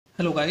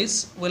Hello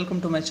guys, welcome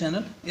to my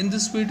channel. In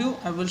this video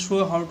I will show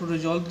you how to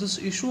resolve this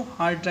issue,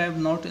 hard drive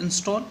not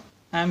installed.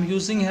 I am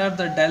using here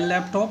the Dell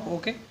laptop.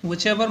 Okay,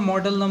 whichever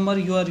model number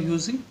you are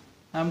using,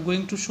 I am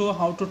going to show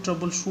how to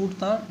troubleshoot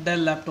the Dell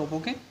laptop.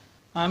 Okay,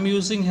 I am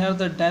using here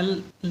the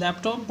Dell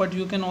laptop, but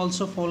you can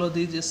also follow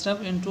these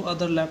steps into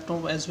other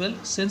laptop as well,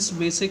 since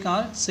basic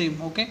are same.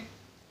 Okay,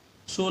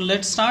 so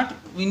let's start.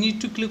 We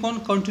need to click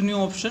on continue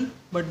option,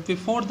 but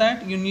before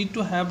that you need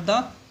to have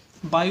the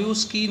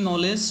BIOS key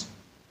knowledge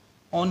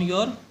on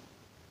your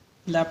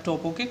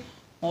laptop, okay,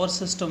 or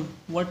system.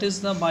 What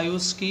is the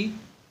BIOS key?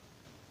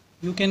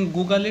 You can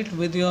Google it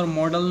with your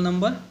model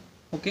number,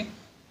 okay,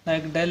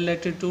 like Dell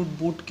Latitude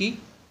boot key.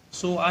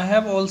 So I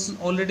have also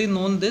already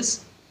known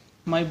this.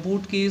 My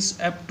boot key is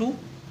F2.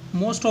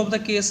 Most of the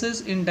cases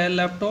in Dell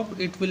laptop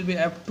it will be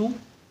F2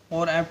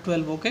 or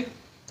F12, okay.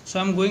 So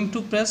I'm going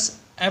to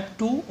press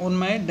F2 on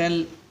my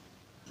Dell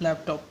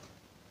laptop.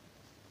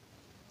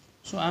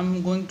 So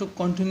I'm going to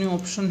continue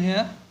option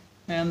here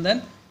and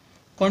then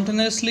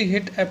continuously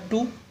hit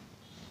F2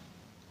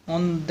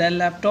 on Dell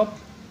laptop,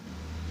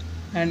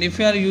 and if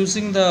you are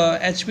using the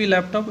HP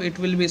laptop it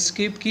will be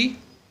escape key,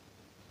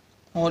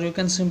 or you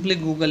can simply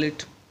Google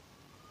it.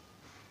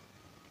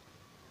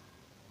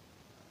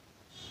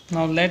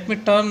 Now let me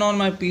turn on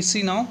my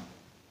PC now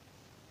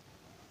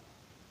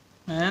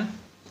and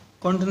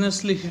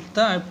continuously hit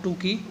the F2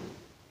 key.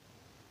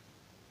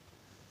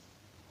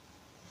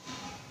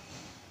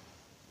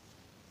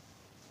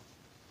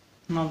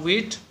 Now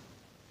wait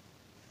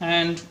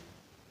and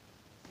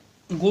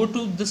go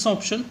to this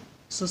option,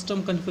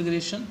 system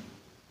configuration,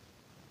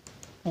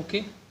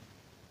 okay,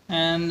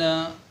 and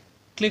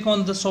click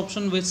on this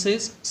option which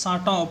says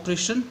SATA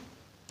operation,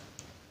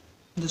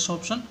 this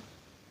option,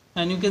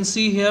 and you can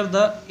see here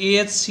the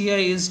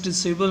AHCI is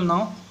disabled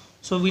now.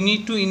 So we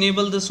need to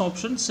enable this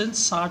option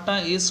since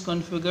SATA is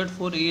configured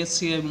for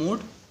AHCI mode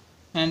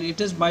and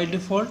it is by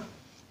default.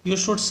 You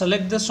should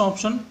select this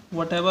option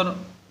whatever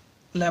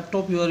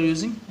laptop you are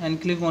using and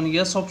click on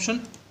yes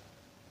option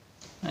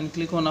and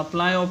click on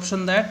apply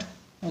option. That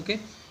okay,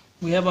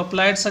 we have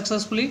applied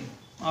successfully.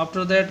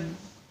 After that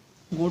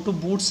go to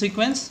boot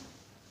sequence,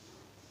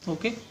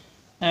 okay,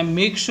 and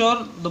make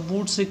sure the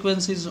boot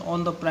sequence is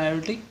on the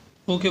priority.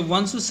 Okay,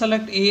 once you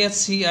select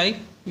AHCI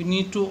you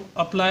need to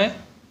apply.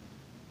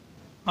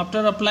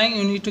 After applying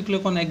you need to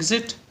click on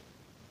exit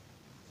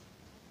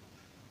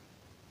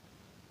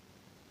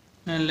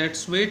and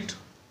let's wait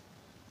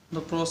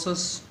the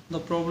process, the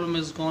problem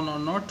is gone or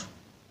not.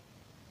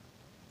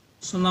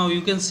 So now you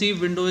can see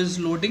window is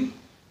loading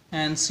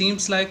and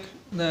seems like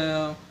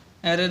the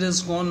error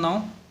is gone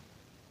now.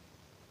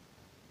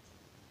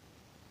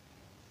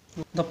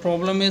 The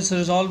problem is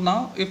resolved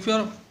now. If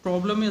your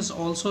problem is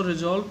also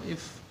resolved,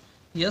 if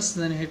yes,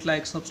 then hit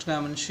like,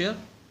 subscribe and share.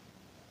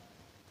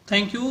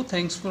 Thank you.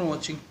 Thanks for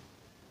watching.